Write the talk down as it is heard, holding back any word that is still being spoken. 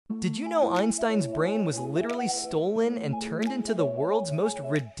Did you know Einstein's brain was literally stolen and turned into the world's most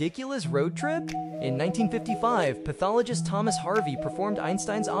ridiculous road trip? In 1955, pathologist Thomas Harvey performed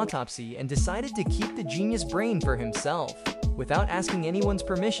Einstein's autopsy and decided to keep the genius brain for himself. Without asking anyone's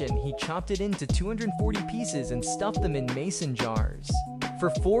permission, he chopped it into 240 pieces and stuffed them in mason jars. For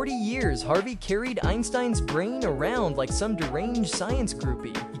 40 years, Harvey carried Einstein's brain around like some deranged science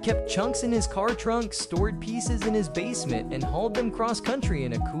groupie. He kept chunks in his car trunk, stored pieces in his basement, and hauled them cross-country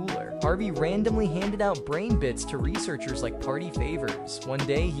in a cooler. Harvey randomly handed out brain bits to researchers like party favors. One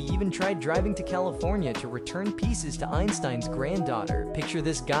day, he even tried driving to California to return pieces to Einstein's granddaughter. Picture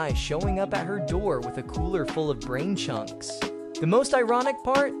this guy showing up at her door with a cooler full of brain chunks. The most ironic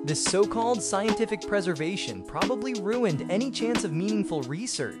part, this so-called scientific preservation probably ruined any chance of meaningful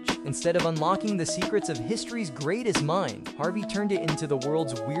research. Instead of unlocking the secrets of history's greatest mind, Harvey turned it into the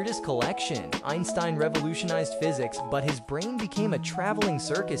world's weirdest collection. Einstein revolutionized physics, but his brain became a traveling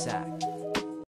circus act.